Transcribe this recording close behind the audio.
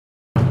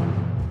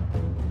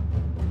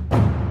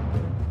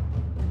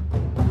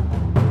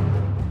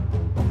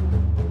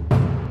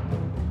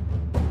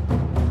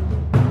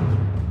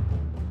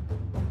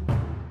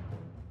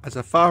As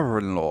her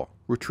father-in-law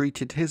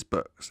retreated to his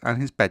books and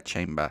his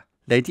bedchamber,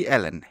 Lady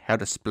Ellen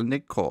held a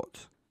splendid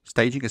court,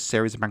 staging a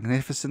series of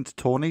magnificent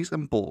tourneys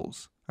and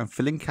balls, and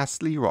filling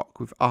Casterly Rock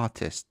with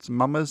artists,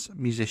 mummers,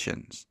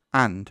 musicians,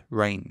 and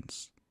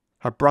reigns.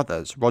 Her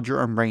brothers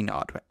Roger and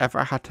Reynard were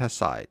ever at her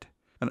side,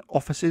 and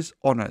offices,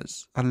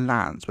 honours, and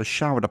lands were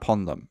showered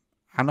upon them,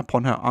 and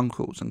upon her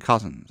uncles and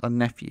cousins and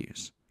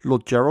nephews.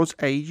 Lord Gerald's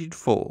aged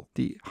fool,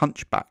 the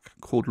hunchback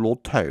called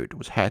Lord Toad,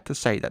 was heard to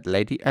say that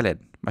Lady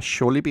Ellen must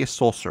surely be a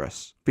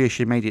sorceress, because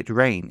she made it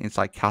rain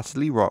inside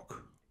Casterly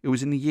Rock. It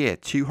was in the year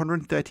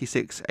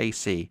 236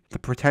 AC the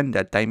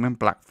pretender Daemon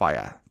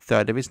Blackfire,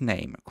 third of his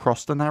name,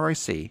 crossed the narrow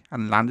sea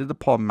and landed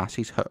upon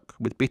Massey's Hook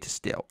with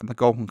Bittersteel and the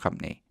Golden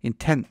Company,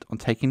 intent on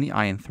taking the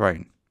Iron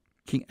Throne.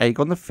 King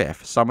Aegon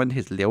V summoned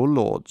his little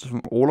lords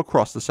from all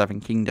across the Seven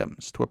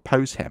Kingdoms to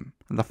oppose him,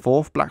 and the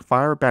Fourth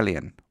Blackfire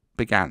Rebellion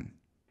began.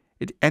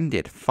 It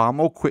ended far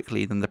more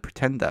quickly than the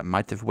pretender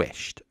might have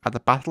wished at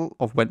the Battle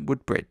of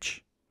Wentwood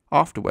Bridge.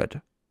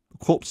 Afterward, the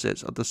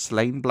corpses of the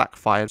slain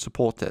Blackfire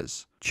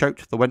supporters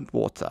choked the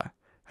Wentwater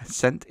and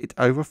sent it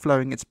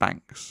overflowing its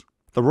banks.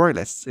 The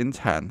Royalists, in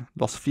turn,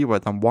 lost fewer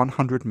than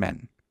 100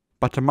 men,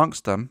 but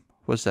amongst them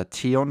was Sir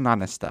Tytos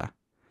Lannister,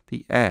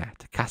 the heir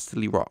to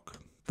Casterly Rock.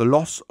 The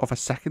loss of a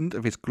second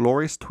of his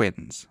glorious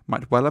twins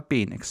might well have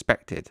been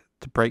expected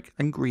to break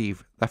and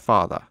grieve their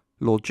father,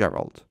 Lord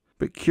Gerald.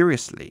 But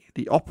curiously,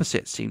 the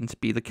opposite seemed to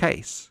be the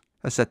case.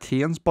 As Sir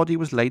Tyon's body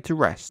was laid to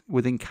rest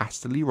within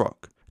Casterly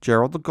Rock,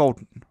 Gerald the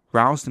Golden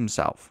roused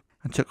himself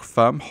and took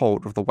firm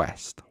hold of the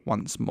West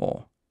once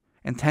more,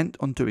 intent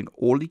on doing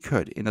all he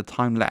could in the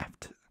time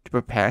left to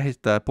prepare his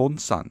third-born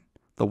son,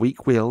 the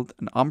weak-willed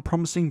and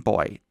unpromising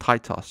boy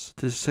Tytos,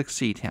 to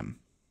succeed him.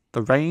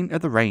 The reign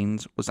of the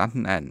Rains was at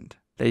an end.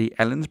 Lady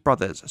Ellen's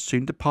brothers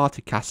soon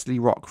departed Casterly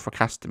Rock for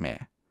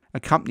Castamere,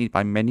 accompanied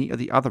by many of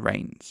the other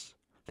Rains.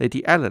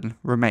 Lady Ellen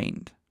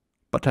remained,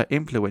 but her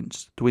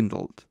influence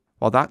dwindled,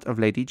 while that of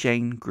Lady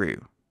Jane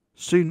grew.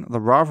 Soon the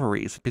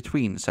rivalries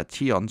between Sir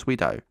Tion's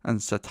widow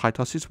and Sir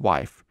Tytos's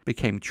wife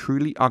became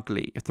truly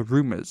ugly if the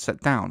rumours set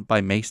down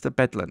by Maester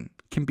Bedlin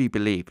can be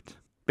believed.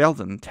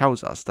 Belden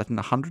tells us that in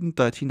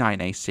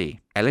 139 AC,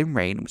 Ellen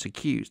Rain was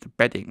accused of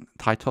bedding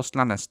Tytos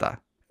Lannister,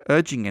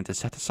 urging him to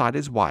set aside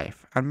his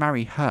wife and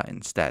marry her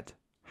instead.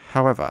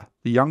 However,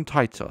 the young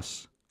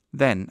Tytos,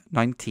 then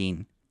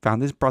 19,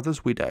 found his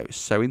brother's widow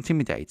so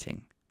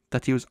intimidating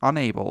that he was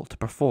unable to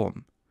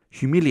perform.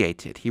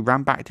 Humiliated, he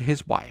ran back to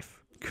his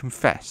wife,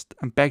 confessed,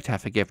 and begged her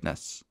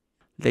forgiveness.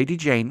 Lady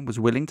Jane was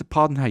willing to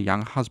pardon her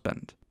young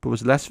husband, but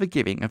was less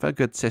forgiving of her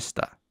good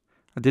sister,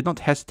 and did not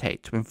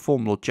hesitate to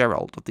inform Lord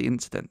Gerald of the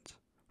incident.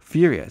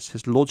 Furious,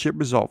 his lordship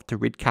resolved to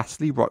rid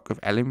Casterly Rock of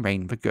Ellen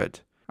Rain for good,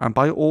 and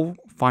by all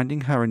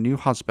finding her a new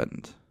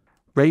husband.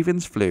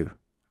 Ravens flew,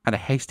 and a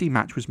hasty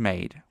match was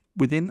made.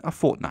 Within a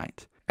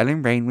fortnight,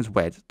 Ellen Rain was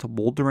wed to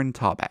Walderin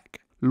Tarbeck,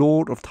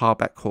 Lord of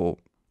Tarbeck Hall,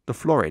 the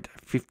florid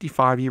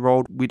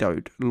 55-year-old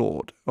widowed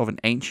lord of an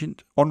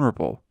ancient,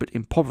 honourable, but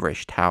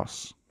impoverished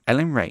house.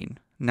 Ellen Rain,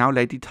 now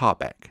Lady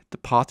Tarbeck,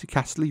 departed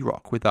Casterly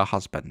Rock with her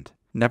husband,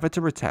 never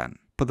to return,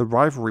 but the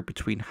rivalry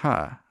between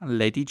her and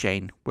Lady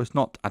Jane was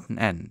not at an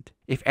end.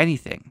 If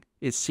anything,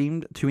 it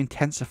seemed to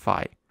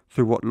intensify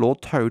through what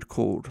Lord Toad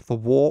called the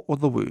War of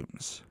the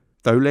Wombs.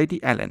 Though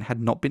Lady Ellen had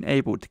not been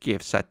able to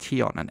give Sir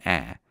Tion an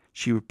heir,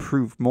 she would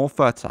prove more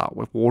fertile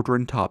with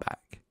Walderin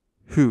Tarbeck,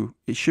 who,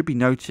 it should be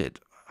noted,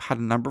 had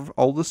a number of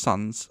older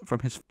sons from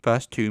his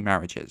first two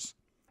marriages.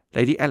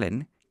 Lady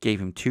Ellen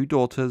gave him 2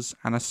 daughters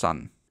and a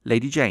son.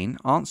 Lady Jane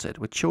answered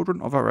with children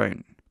of her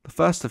own, the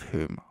first of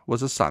whom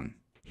was a son.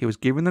 He was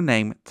given the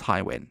name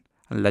Tywin,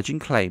 and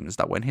legend claims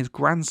that when his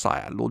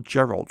grandsire Lord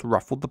Gerald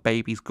ruffled the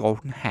baby's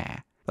golden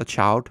hair, the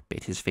child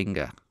bit his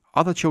finger.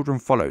 Other children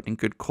followed in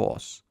good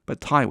course, but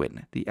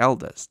Tywin, the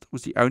eldest,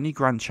 was the only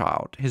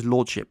grandchild his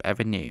lordship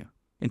ever knew.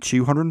 In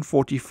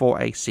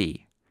 244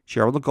 AC,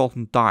 Gerald the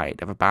Golden died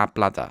of a bad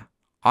bladder,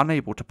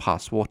 unable to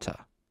pass water.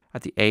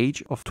 At the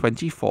age of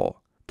 24,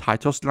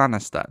 Tytos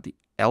Lannister, the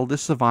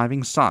eldest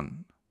surviving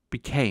son,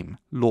 became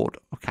Lord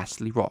of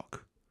Casterly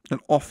Rock, an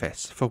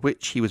office for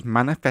which he was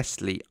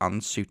manifestly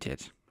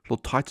unsuited.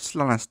 Lord Tytos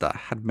Lannister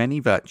had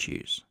many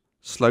virtues.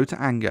 Slow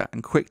to anger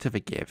and quick to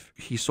forgive,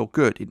 he saw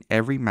good in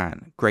every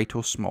man, great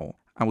or small,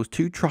 and was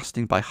too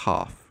trusting by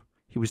half.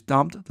 He was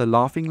dubbed the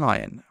Laughing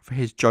Lion for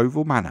his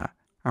jovial manner,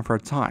 and for a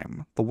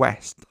time the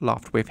West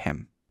laughed with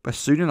him. But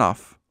soon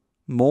enough,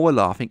 more were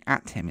laughing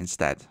at him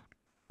instead.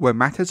 Where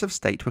matters of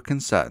state were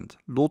concerned,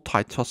 Lord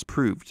Tytos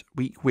proved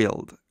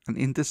weak-willed and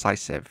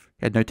indecisive.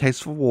 He had no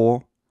taste for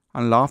war,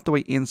 and laughed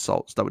away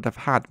insults that would have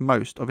had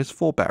most of his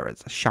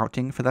forebearers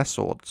shouting for their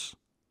swords.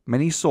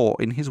 Many saw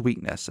in his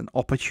weakness an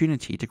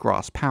opportunity to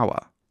grasp power,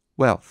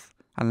 wealth,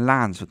 and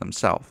lands for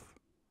themselves.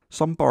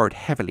 Some borrowed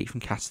heavily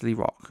from Casterly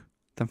Rock,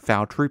 then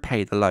failed to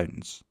repay the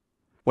loans.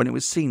 When it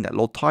was seen that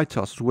Lord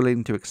Tytos was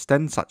willing to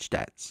extend such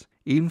debts,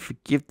 even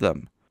forgive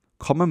them,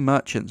 common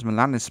merchants from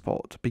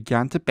Lannisport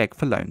began to beg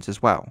for loans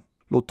as well.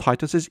 Lord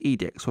Tytos's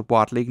edicts were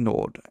widely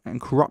ignored,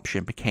 and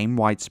corruption became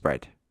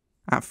widespread.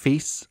 At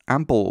feasts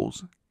and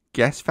balls,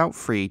 guests felt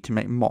free to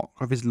make mock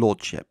of his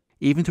lordship,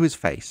 even to his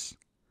face.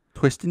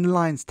 Twisting the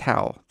lion's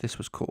tail, this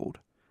was called,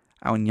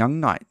 and when young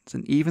knights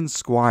and even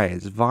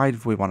squires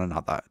vied with one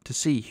another to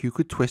see who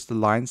could twist the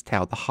lion's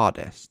tail the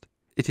hardest.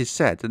 It is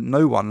said that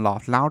no one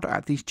laughed louder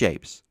at these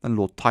japes than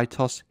Lord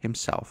Tytos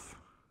himself.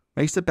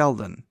 Maester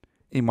Belden,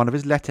 in one of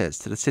his letters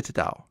to the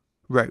citadel,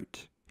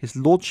 wrote, "His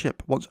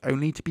lordship wants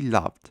only to be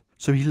loved,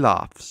 so he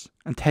laughs,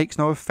 and takes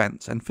no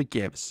offence and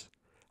forgives,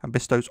 and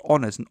bestows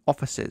honours and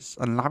offices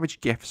and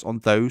lavish gifts on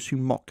those who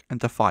mock and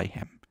defy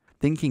him,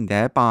 thinking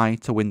thereby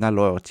to win their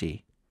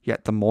loyalty.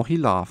 Yet the more he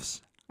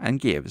laughs and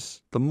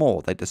gives, the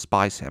more they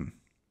despise him."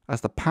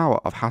 As the power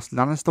of House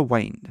Lannister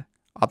waned,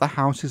 other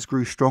houses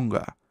grew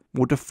stronger,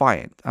 more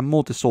defiant and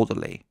more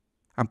disorderly,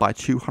 and by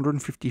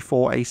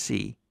 254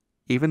 AC,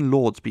 even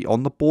lords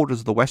beyond the borders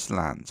of the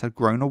Westerlands had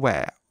grown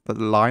aware that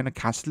the Lion of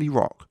Castle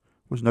Rock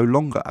was no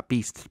longer a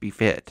beast to be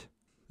feared.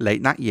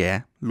 Late that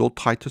year, Lord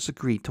Tytos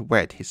agreed to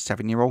wed his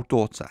 7-year-old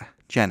daughter,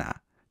 Jenna,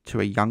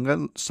 to a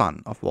younger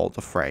son of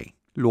Walder Frey,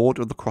 Lord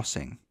of the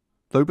Crossing.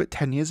 Though but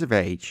 10 years of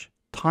age,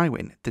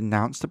 Tywin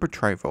denounced the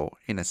betrothal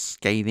in as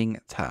scathing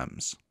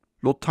terms.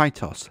 Lord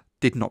Tytos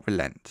did not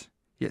relent,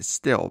 yet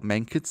still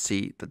men could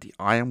see that the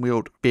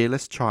iron-willed,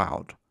 fearless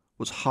child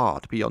was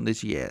hard beyond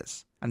his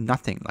years, and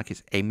nothing like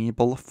his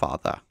amiable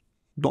father.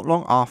 Not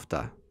long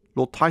after,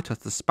 Lord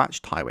Tytos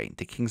dispatched Tywin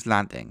to King's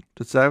Landing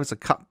to serve as a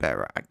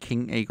cupbearer at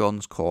King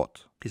Aegon's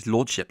court. His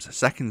lordship's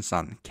second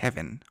son,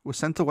 Kevin, was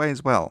sent away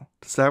as well,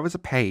 to serve as a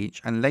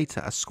page and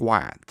later a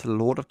squire to the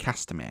Lord of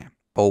Castamere.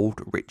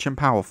 Old, rich and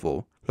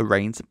powerful, the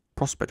reigns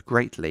prospered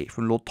greatly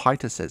from Lord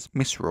Tytos's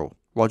misrule.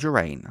 Roger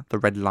Rayne, the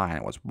Red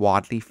Lion, was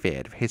widely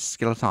feared for his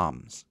skill at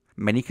arms.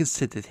 Many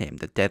considered him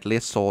the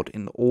deadliest sword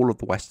in all of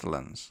the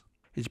Westerlands.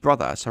 His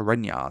brother, Sir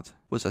Reynard,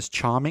 was as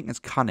charming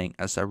and cunning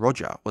as Sir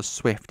Roger was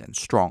swift and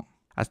strong.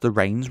 As the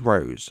reigns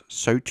rose,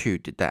 so too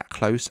did their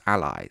close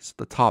allies,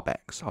 the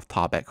Tarbecks of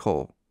Tarbeck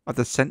Hall.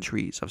 After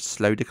centuries of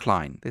slow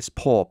decline, this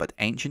poor but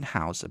ancient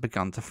house had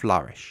begun to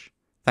flourish,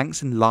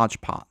 thanks in large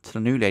part to the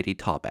new Lady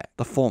Tarbeck,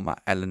 the former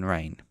Ellen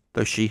Rayne.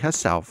 Though she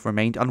herself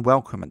remained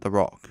unwelcome at the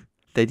Rock,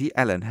 Lady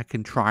Ellen had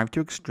contrived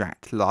to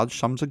extract large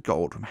sums of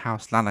gold from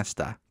House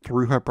Lannister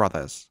through her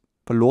brothers,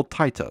 for Lord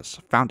Tytos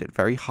found it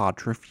very hard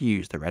to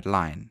refuse the Red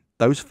Lion.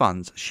 Those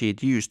funds she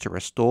had used to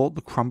restore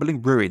the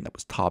crumbling ruin that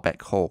was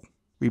Tarbeck Hall,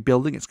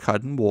 rebuilding its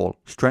curtain wall,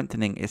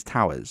 strengthening its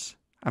towers,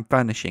 and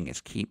furnishing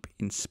its keep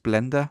in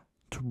splendour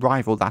to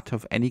rival that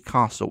of any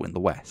castle in the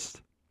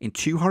west. In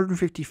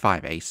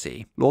 255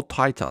 AC, Lord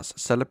Tytos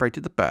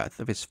celebrated the birth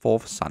of his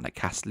fourth son at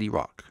Castle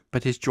Rock,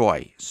 but his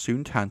joy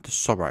soon turned to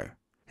sorrow.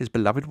 His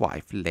beloved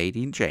wife,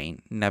 Lady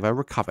Jane, never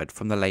recovered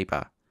from the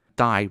labour,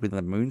 died within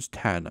the moon's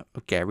turn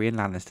of Gerion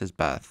Lannister's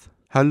birth.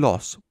 Her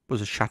loss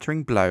was a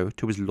shattering blow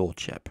to his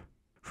lordship.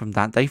 From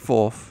that day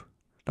forth,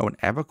 no one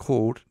ever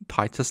called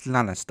Tytos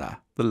Lannister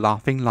the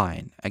Laughing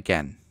Lion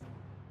again.